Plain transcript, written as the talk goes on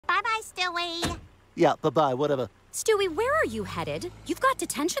Bye-bye, Stewie. Yeah, bye-bye, whatever. Stewie, where are you headed? You've got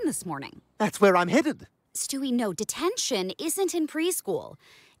detention this morning. That's where I'm headed. Stewie, no, detention isn't in preschool.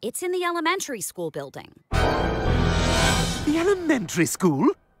 It's in the elementary school building. The elementary school?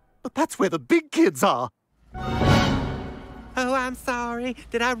 But that's where the big kids are. Oh, I'm sorry.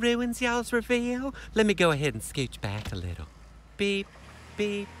 Did I ruin y'all's reveal? Let me go ahead and scooch back a little. Beep,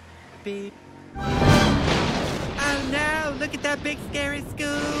 beep, beep. Oh no, look at that big scary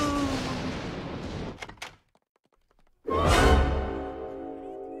school.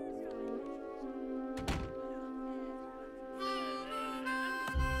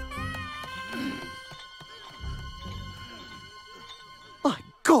 My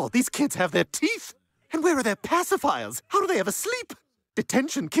God, these kids have their teeth. And where are their pacifiers? How do they ever sleep?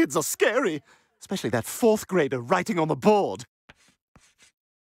 Detention kids are scary, especially that fourth grader writing on the board.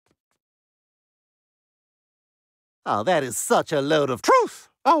 Oh, that is such a load of truth.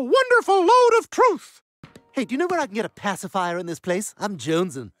 A wonderful load of truth. Hey, do you know where I can get a pacifier in this place? I'm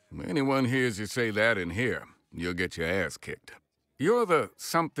jonesing. Anyone hears you say that in here, you'll get your ass kicked. You're the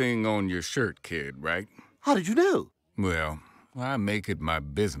something on your shirt kid, right? How did you know? Well, I make it my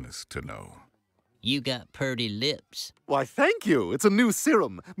business to know. You got purty lips. Why, thank you. It's a new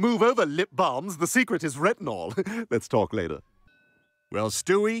serum. Move over, lip balms. The secret is retinol. Let's talk later. Well,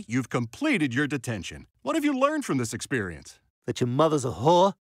 Stewie, you've completed your detention. What have you learned from this experience? That your mother's a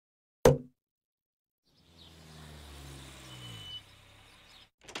whore?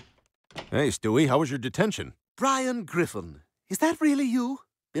 Hey, Stewie, how was your detention? Brian Griffin. Is that really you?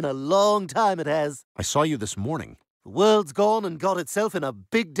 Been a long time, it has. I saw you this morning. The world's gone and got itself in a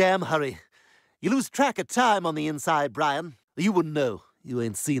big damn hurry. You lose track of time on the inside, Brian. You wouldn't know. You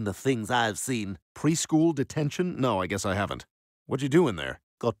ain't seen the things I've seen. Preschool detention? No, I guess I haven't. What'd you do in there?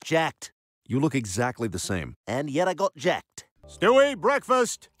 Got jacked. You look exactly the same. And yet I got jacked. Stewie,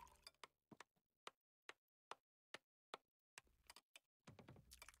 breakfast!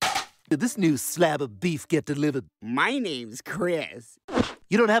 Did this new slab of beef get delivered? My name's Chris.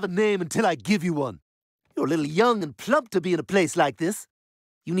 You don't have a name until I give you one. You're a little young and plump to be in a place like this.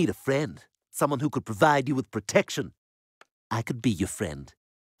 You need a friend. Someone who could provide you with protection. I could be your friend.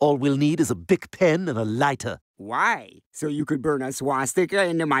 All we'll need is a Bic pen and a lighter. Why? So you could burn a swastika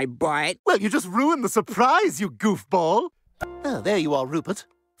into my butt? Well, you just ruined the surprise, you goofball. Oh, there you are, Rupert.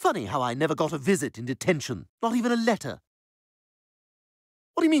 Funny how I never got a visit in detention. Not even a letter.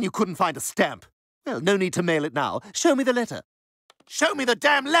 What do you mean you couldn't find a stamp? Well, no need to mail it now. Show me the letter. Show me the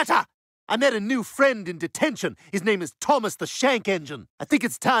damn letter! I met a new friend in detention. His name is Thomas the Shank Engine. I think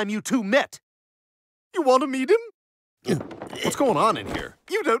it's time you two met. You want to meet him? What's going on in here?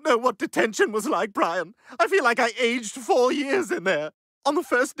 You don't know what detention was like, Brian. I feel like I aged 4 years in there. On the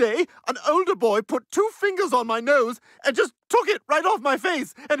first day, an older boy put 2 fingers on my nose and just took it right off my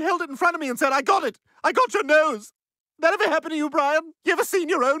face and held it in front of me and said, I got it. I got your nose. That ever happened to you, Brian? You ever seen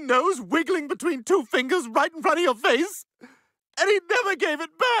your own nose wiggling between 2 fingers right in front of your face? And he never gave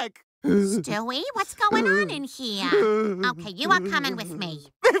it back. Stewie, what's going on in here? Okay, you are coming with me.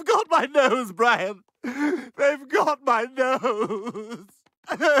 They've got my nose, Brian. They've got my nose.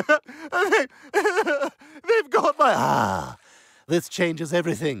 They've got my... Ah, this changes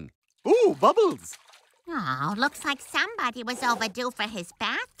everything. Ooh, bubbles. Oh, looks like somebody was overdue for his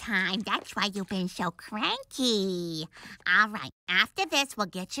bath time. That's why you've been so cranky. All right, after this, we'll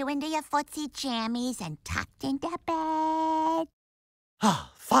get you into your footsie jammies and tucked into bed.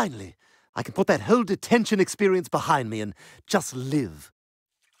 Ah, finally. I can put that whole detention experience behind me and just live.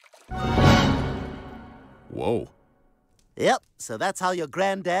 Whoa. Yep, so that's how your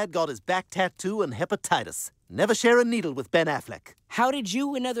granddad got his back tattoo and hepatitis. Never share a needle with Ben Affleck. How did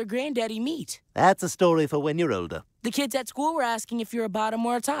you and other granddaddy meet? That's a story for when you're older. The kids at school were asking if you're a bottom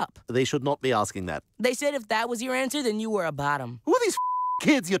or a top. They should not be asking that. They said if that was your answer, then you were a bottom. Who are these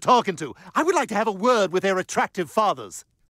kids you're talking to? I would like to have a word with their attractive fathers.